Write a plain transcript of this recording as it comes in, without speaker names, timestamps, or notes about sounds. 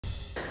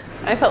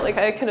I felt like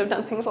I could have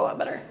done things a lot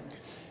better.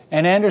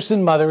 An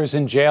Anderson mother is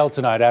in jail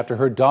tonight after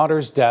her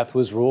daughter's death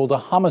was ruled a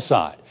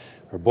homicide.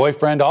 Her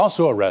boyfriend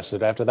also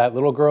arrested after that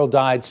little girl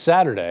died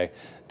Saturday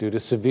due to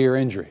severe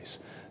injuries.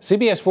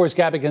 CBS 4's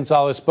Gabby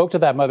Gonzalez spoke to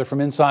that mother from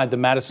inside the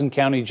Madison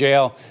County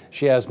Jail.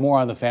 She has more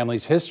on the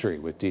family's history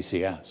with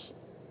DCS.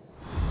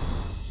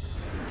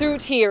 Through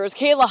tears,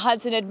 Kayla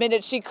Hudson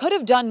admitted she could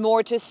have done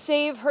more to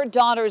save her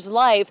daughter's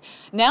life.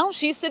 Now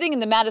she's sitting in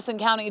the Madison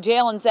County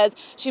Jail and says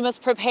she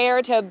must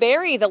prepare to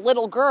bury the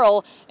little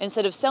girl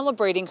instead of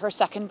celebrating her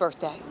second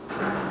birthday.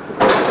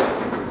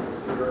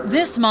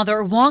 This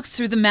mother walks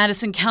through the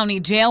Madison County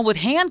Jail with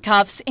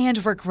handcuffs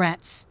and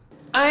regrets.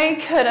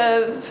 I could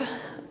have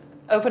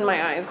opened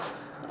my eyes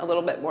a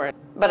little bit more,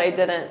 but I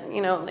didn't.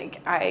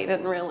 I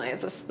didn't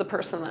realize this is the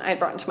person that I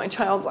brought into my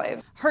child's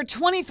life. Her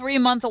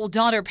 23-month-old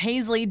daughter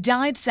Paisley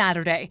died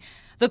Saturday.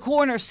 The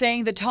coroner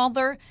saying the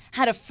toddler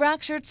had a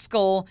fractured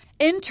skull,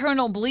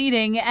 internal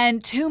bleeding,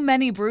 and too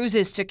many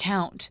bruises to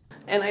count.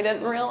 And I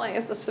didn't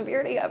realize the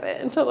severity of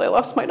it until I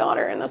lost my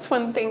daughter, and that's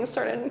when things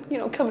started,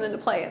 coming into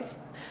place.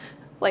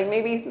 Like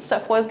maybe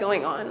stuff was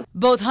going on.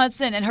 Both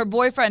Hudson and her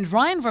boyfriend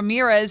Ryan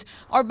Ramirez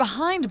are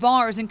behind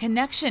bars in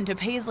connection to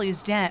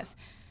Paisley's death.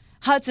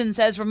 Hudson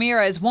says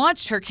Ramirez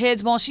watched her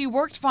kids while she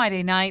worked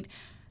Friday night.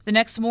 The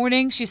next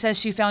morning, she says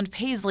she found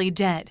Paisley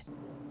dead.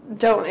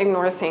 Don't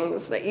ignore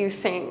things that you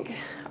think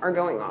are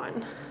going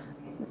on,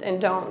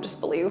 and don't just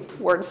believe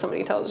words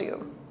somebody tells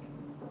you.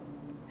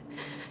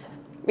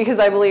 Because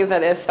I believe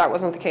that if that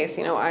wasn't the case,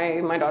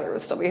 my daughter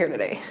would still be here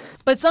today.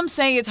 But some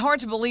say it's hard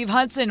to believe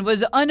Hudson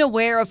was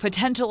unaware of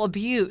potential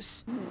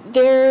abuse.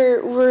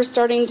 There were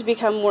starting to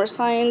become more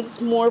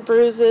signs, more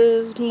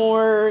bruises,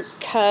 more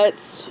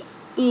cuts,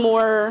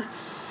 more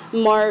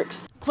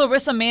marks.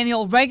 Clarissa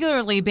Manuel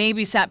regularly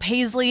babysat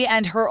Paisley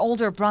and her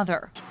older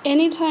brother.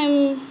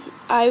 Anytime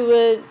I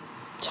would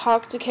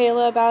talk to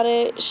Kayla about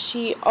it,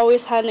 she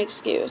always had an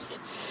excuse.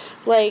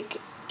 Like,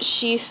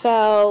 she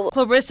fell.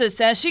 Clarissa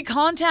says she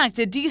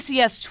contacted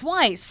DCS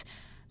twice.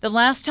 The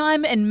last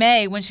time in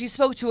May when she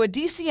spoke to a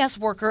DCS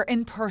worker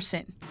in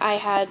person. I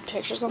had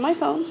pictures on my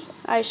phone.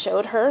 I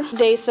showed her.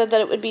 They said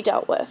that it would be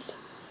dealt with.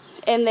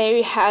 And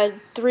they had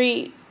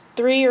three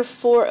or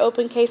four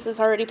open cases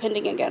already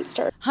pending against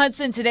her.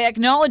 Hudson today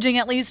acknowledging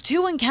at least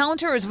 2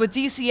 encounters with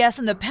DCS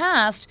in the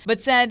past, but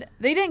said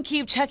they didn't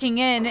keep checking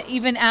in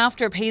even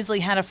after Paisley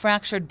had a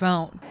fractured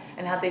bone.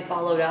 And have they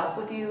followed up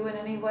with you in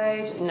any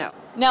way? No.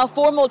 Now,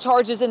 formal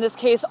charges in this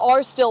case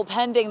are still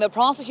pending. The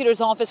prosecutor's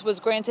office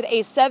was granted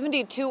a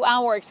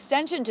 72-hour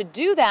extension to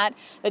do that.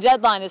 The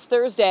deadline is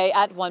Thursday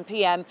at 1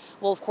 p.m.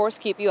 We'll, of course,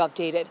 keep you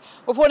updated.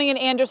 Reporting in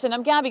Anderson,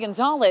 I'm Gabby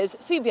Gonzalez,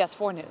 CBS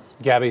 4 News.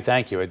 Gabby,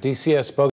 thank you. A DCS spokesperson